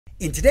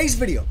In today's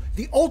video,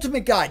 the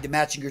ultimate guide to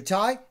matching your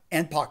tie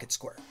and pocket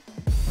square.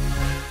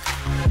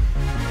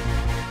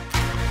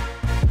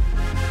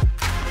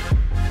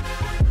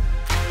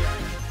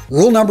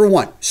 Rule number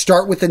one,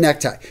 start with the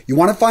necktie. You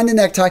want to find a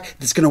necktie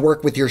that's going to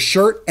work with your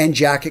shirt and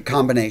jacket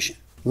combination.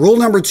 Rule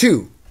number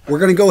two, we're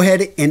going to go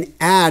ahead and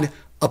add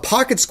a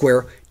pocket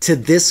square to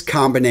this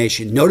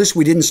combination. Notice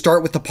we didn't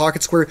start with the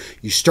pocket square.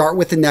 You start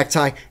with the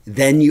necktie,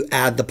 then you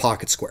add the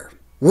pocket square.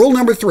 Rule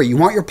number three, you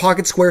want your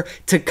pocket square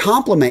to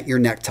complement your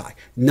necktie,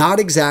 not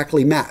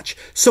exactly match.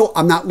 So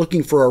I'm not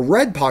looking for a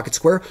red pocket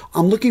square,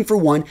 I'm looking for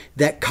one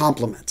that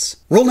complements.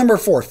 Rule number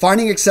four,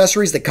 finding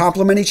accessories that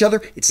complement each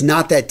other, it's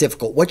not that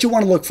difficult. What you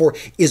want to look for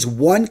is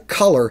one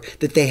color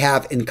that they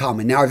have in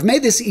common. Now I've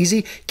made this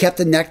easy, kept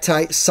the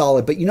necktie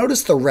solid, but you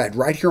notice the red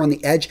right here on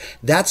the edge?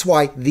 That's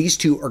why these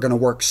two are going to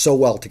work so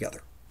well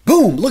together.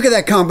 Boom, look at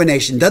that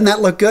combination. Doesn't that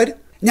look good?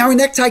 Now, a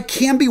necktie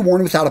can be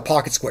worn without a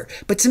pocket square,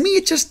 but to me,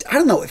 it just, I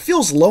don't know, it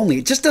feels lonely.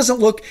 It just doesn't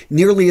look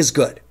nearly as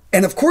good.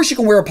 And of course, you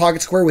can wear a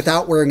pocket square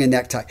without wearing a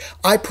necktie.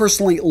 I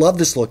personally love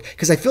this look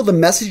because I feel the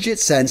message it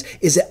sends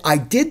is that I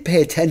did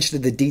pay attention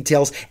to the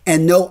details,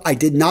 and no, I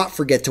did not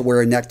forget to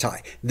wear a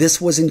necktie.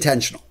 This was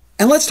intentional.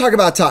 And let's talk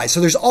about ties. So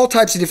there's all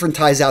types of different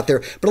ties out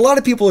there, but a lot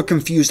of people are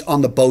confused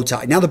on the bow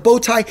tie. Now the bow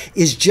tie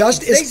is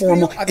just as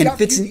formal and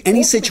fits in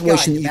any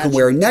situation that you can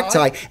wear a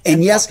necktie.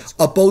 And yes,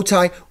 a bow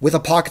tie with a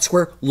pocket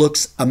square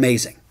looks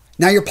amazing.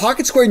 Now your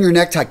pocket square and your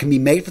necktie can be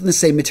made from the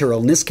same material,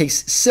 in this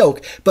case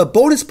silk, but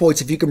bonus points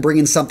if you can bring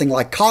in something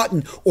like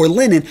cotton or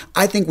linen,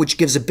 I think, which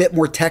gives a bit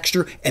more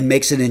texture and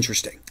makes it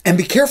interesting. And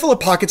be careful of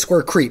pocket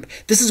square creep.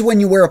 This is when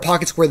you wear a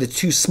pocket square that's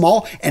too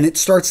small and it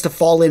starts to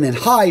fall in and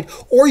hide,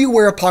 or you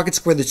wear a pocket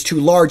square that's too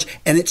large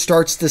and it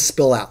starts to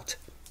spill out.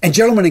 And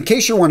gentlemen, in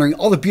case you're wondering,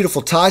 all the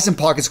beautiful ties and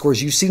pocket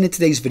squares you've seen in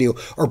today's video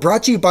are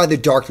brought to you by the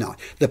Dark Knot,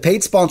 the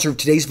paid sponsor of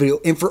today's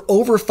video, and for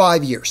over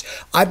 5 years.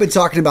 I've been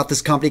talking about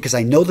this company because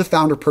I know the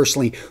founder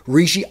personally,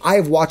 Rishi. I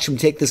have watched him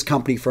take this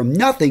company from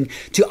nothing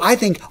to, I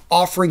think,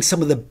 offering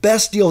some of the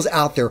best deals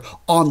out there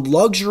on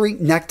luxury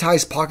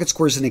neckties, pocket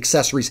squares, and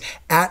accessories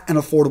at an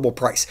affordable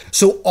price.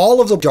 So all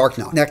of the Dark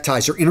Knot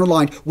neckties are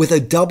interlined with a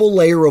double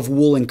layer of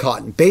wool and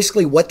cotton.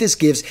 Basically, what this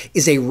gives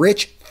is a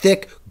rich,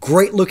 thick,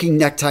 great looking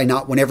necktie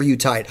knot whenever you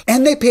tie it.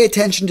 And they pay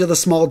attention to the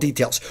small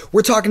details.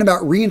 We're talking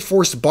about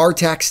reinforced bar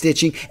tack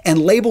stitching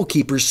and label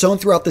keepers sewn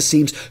throughout the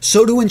seams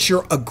so to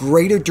ensure a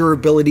greater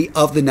durability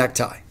of the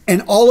necktie.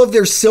 And all of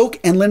their silk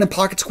and linen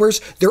pocket squares,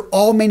 they're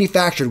all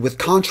manufactured with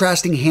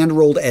contrasting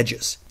hand-rolled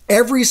edges.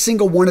 Every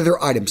single one of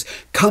their items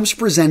comes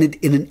presented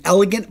in an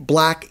elegant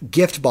black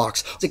gift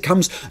box. It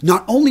comes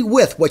not only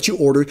with what you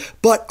ordered,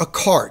 but a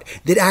card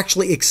that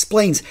actually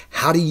explains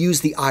how to use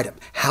the item,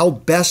 how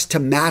best to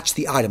match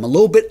the item, a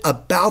little bit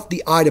about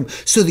the item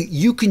so that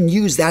you can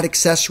use that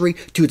accessory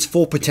to its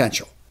full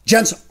potential.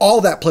 Gents,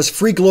 all that plus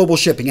free global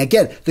shipping.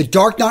 Again, the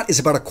Dark Knot is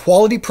about a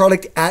quality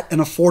product at an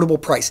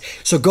affordable price.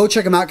 So go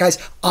check them out, guys.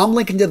 I'm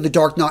linking to the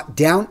Dark Knot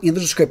down in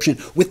the description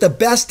with the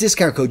best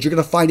discount code you're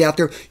going to find out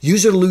there.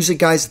 Use it or lose it,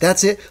 guys.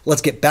 That's it.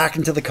 Let's get back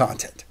into the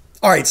content.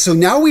 All right, so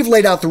now we've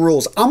laid out the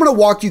rules. I'm going to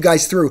walk you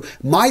guys through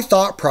my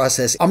thought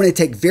process. I'm going to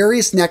take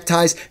various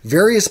neckties,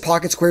 various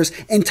pocket squares,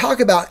 and talk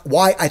about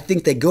why I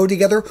think they go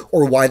together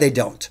or why they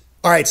don't.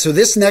 All right, so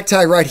this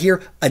necktie right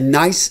here, a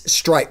nice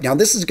stripe. Now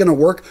this is going to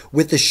work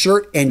with the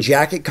shirt and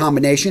jacket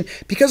combination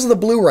because of the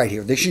blue right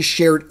here. This is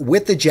shared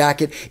with the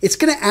jacket. It's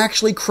going to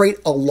actually create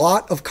a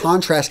lot of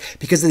contrast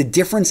because of the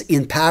difference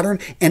in pattern.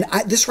 And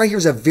this right here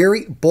is a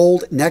very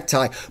bold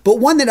necktie, but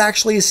one that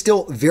actually is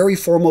still very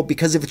formal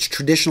because of its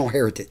traditional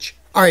heritage.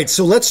 All right,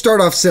 so let's start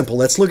off simple.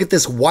 Let's look at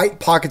this white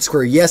pocket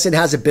square. Yes, it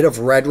has a bit of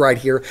red right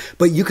here,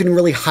 but you can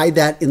really hide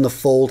that in the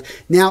fold.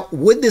 Now,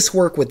 would this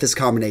work with this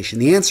combination?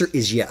 The answer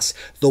is yes.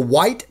 The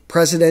white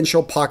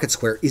presidential pocket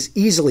square is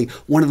easily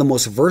one of the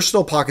most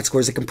versatile pocket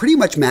squares that can pretty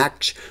much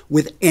match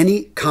with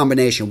any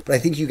combination. But I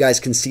think you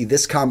guys can see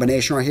this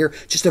combination right here,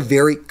 just a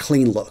very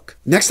clean look.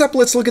 Next up,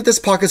 let's look at this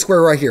pocket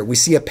square right here. We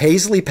see a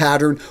paisley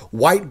pattern,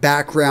 white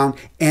background,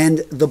 and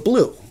the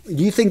blue.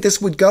 Do you think this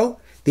would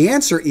go? The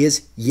answer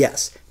is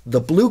yes. The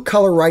blue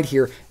color right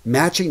here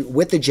matching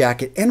with the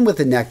jacket and with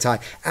the necktie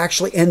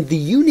actually, and the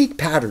unique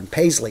pattern,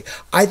 paisley,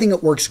 I think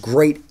it works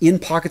great in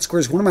pocket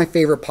squares. One of my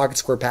favorite pocket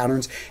square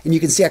patterns, and you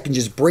can see I can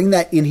just bring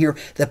that in here.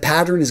 The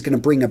pattern is going to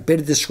bring a bit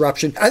of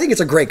disruption. I think it's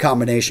a great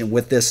combination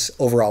with this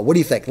overall. What do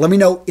you think? Let me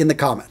know in the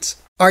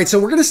comments. All right, so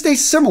we're going to stay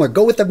similar,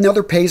 go with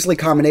another paisley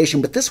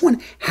combination, but this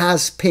one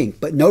has pink.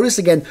 But notice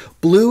again,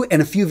 blue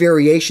and a few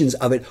variations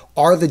of it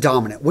are the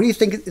dominant. What do you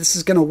think this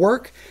is going to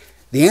work?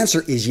 The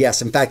answer is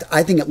yes. In fact,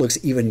 I think it looks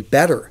even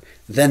better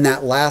than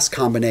that last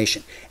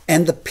combination.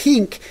 And the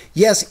pink,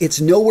 yes,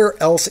 it's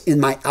nowhere else in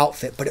my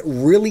outfit, but it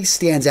really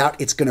stands out.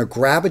 It's going to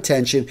grab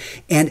attention,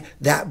 and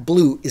that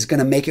blue is going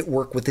to make it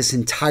work with this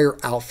entire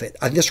outfit.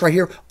 This right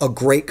here, a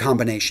great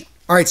combination.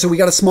 All right, so we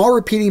got a small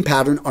repeating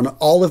pattern on an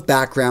olive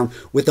background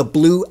with a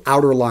blue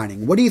outer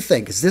lining. What do you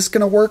think? Is this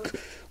going to work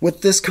with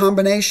this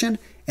combination?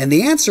 And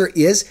the answer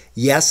is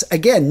yes.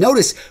 Again,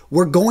 notice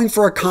we're going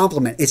for a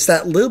complement. It's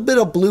that little bit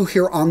of blue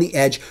here on the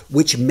edge,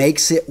 which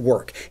makes it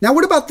work. Now,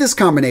 what about this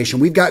combination?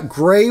 We've got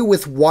gray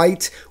with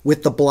white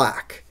with the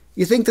black.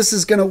 You think this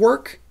is going to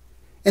work?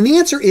 And the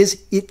answer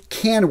is it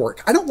can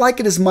work. I don't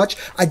like it as much.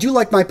 I do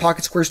like my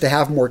pocket squares to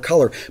have more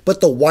color, but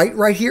the white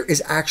right here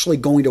is actually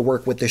going to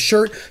work with the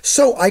shirt,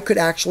 so I could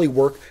actually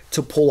work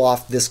to pull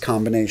off this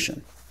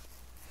combination.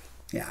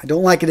 Yeah, I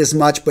don't like it as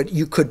much, but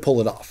you could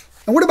pull it off.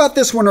 And what about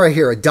this one right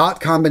here? A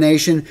dot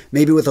combination,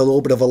 maybe with a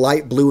little bit of a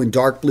light blue and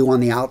dark blue on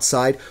the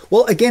outside.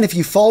 Well, again, if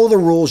you follow the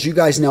rules, you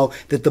guys know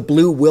that the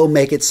blue will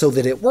make it so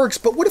that it works.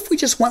 But what if we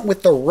just went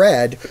with the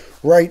red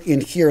right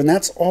in here? And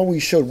that's all we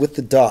showed with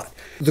the dot.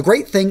 The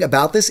great thing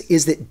about this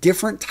is that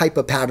different type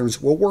of patterns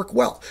will work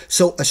well.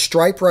 So a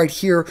stripe right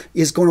here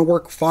is going to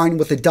work fine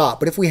with a dot.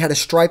 But if we had a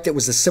stripe that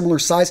was a similar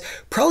size,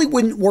 probably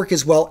wouldn't work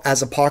as well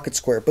as a pocket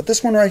square. But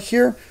this one right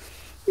here,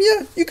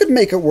 yeah, you could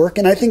make it work.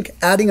 And I think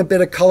adding a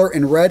bit of color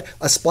in red,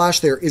 a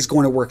splash there, is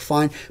going to work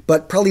fine,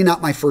 but probably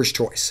not my first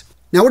choice.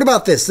 Now, what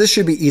about this? This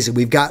should be easy.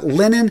 We've got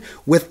linen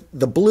with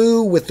the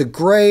blue, with the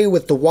gray,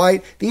 with the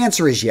white. The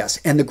answer is yes.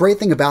 And the great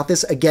thing about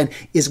this, again,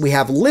 is we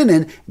have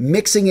linen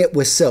mixing it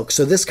with silk.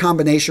 So this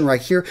combination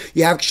right here,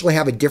 you actually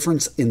have a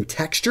difference in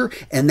texture,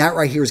 and that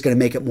right here is going to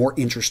make it more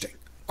interesting.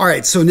 All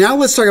right, so now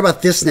let's talk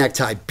about this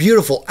necktie.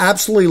 Beautiful,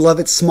 absolutely love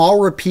it. Small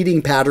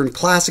repeating pattern,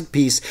 classic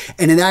piece,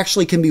 and it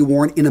actually can be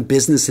worn in a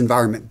business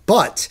environment.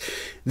 But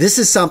this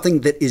is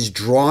something that is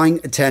drawing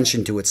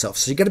attention to itself.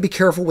 So you got to be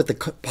careful with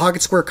the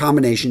pocket square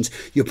combinations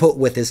you put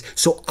with this.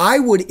 So I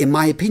would, in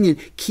my opinion,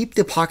 keep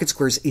the pocket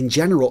squares in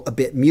general a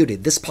bit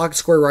muted. This pocket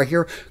square right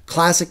here,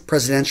 classic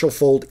presidential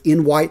fold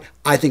in white,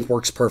 I think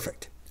works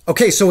perfect.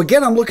 Okay, so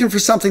again, I'm looking for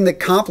something that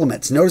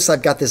complements. Notice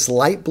I've got this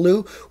light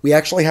blue. We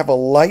actually have a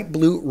light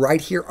blue right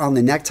here on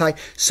the necktie,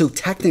 so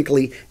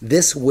technically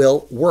this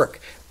will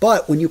work.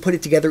 But when you put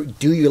it together,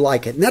 do you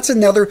like it? And that's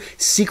another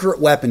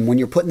secret weapon when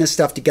you're putting this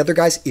stuff together,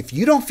 guys. If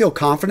you don't feel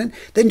confident,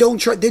 then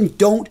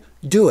don't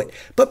do it.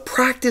 But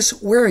practice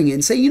wearing it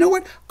and say, you know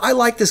what? I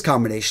like this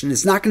combination.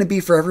 It's not going to be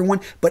for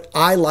everyone, but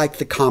I like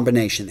the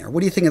combination there.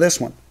 What do you think of this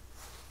one?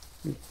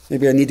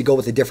 Maybe I need to go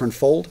with a different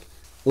fold?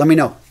 Let me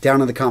know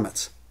down in the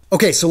comments.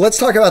 Okay, so let's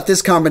talk about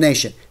this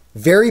combination.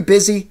 Very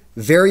busy,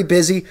 very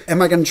busy.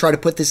 Am I going to try to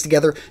put this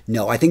together?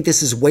 No, I think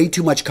this is way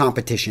too much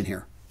competition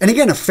here. And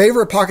again, a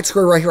favorite pocket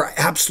square right here. I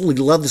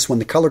absolutely love this one.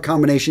 The color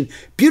combination,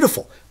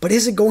 beautiful. But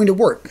is it going to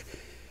work?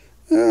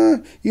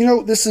 You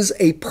know, this is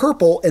a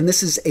purple and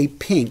this is a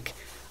pink.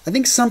 I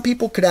think some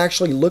people could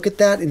actually look at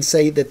that and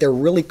say that they're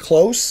really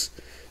close,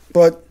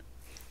 but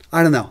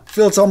I don't know. I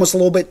feel it's almost a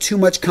little bit too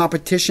much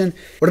competition.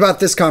 What about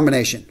this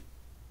combination?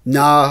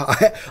 Nah,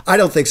 I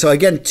don't think so.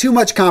 Again, too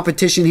much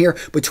competition here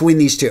between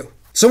these two.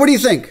 So what do you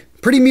think?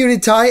 Pretty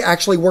muted tie,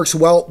 actually works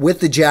well with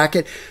the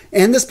jacket.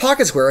 And this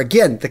pocket square,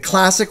 again, the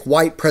classic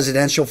white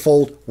presidential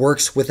fold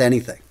works with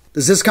anything.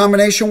 Does this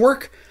combination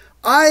work?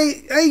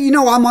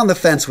 I'm on the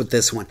fence with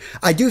this one.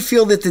 I do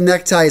feel that the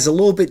necktie is a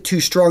little bit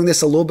too strong,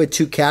 this a little bit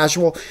too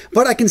casual,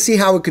 but I can see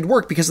how it could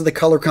work because of the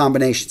color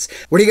combinations.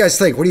 What do you guys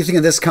think? What do you think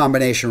of this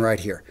combination right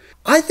here?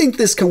 I think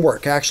this can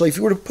work, actually. If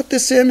you were to put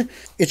this in,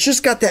 it's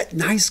just got that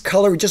nice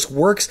color. It just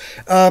works.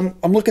 I'm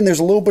looking, there's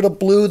a little bit of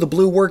blue. The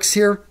blue works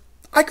here.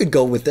 I could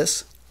go with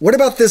this. What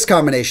about this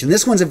combination?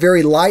 This one's a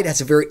very light,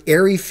 has a very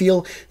airy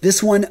feel.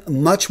 This one,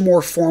 much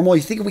more formal.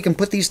 You think we can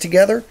put these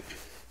together?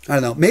 I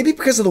don't know. Maybe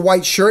because of the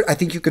white shirt, I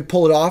think you could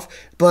pull it off,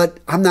 but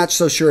I'm not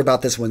so sure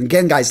about this one.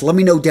 Again, guys, let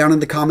me know down in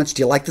the comments.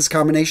 Do you like this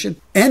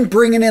combination? And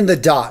bringing in the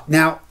dot.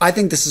 Now, I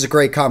think this is a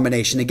great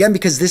combination. Again,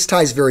 because this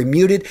tie is very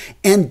muted,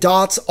 and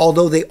dots,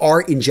 although they are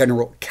in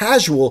general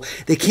casual,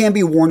 they can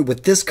be worn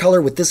with this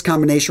color, with this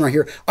combination right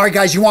here. All right,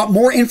 guys, you want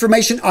more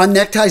information on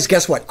neckties?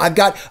 Guess what? I've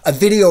got a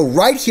video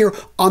right here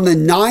on the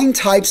 9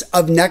 types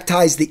of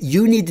neckties that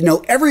you need to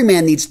know, every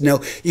man needs to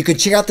know. You could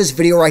check out this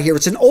video right here.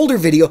 It's an older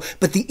video,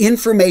 but the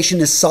information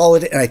is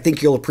solid, and I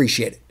think you'll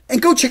appreciate it. And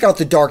go check out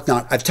the Dark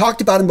Knot. I've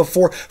talked about him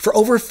before for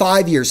over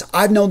 5 years.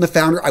 I've known the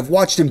founder. I've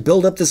watched him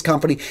build up this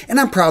company, and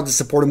I'm proud to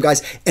support him,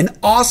 guys. An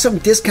awesome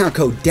discount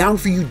code down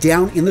for you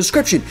down in the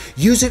description.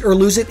 Use it or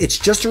lose it. It's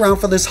just around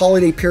for this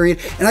holiday period,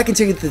 and I can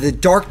tell you that the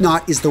Dark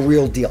Knot is the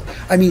real deal.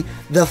 I mean,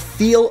 the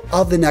feel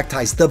of the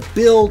neckties, the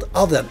build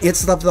of them,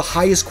 it's of the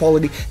highest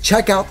quality.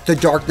 Check out the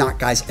Dark Knot,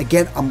 guys.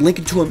 Again, I'm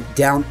linking to him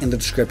down in the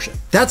description.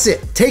 That's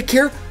it. Take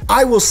care.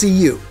 I will see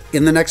you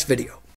in the next video.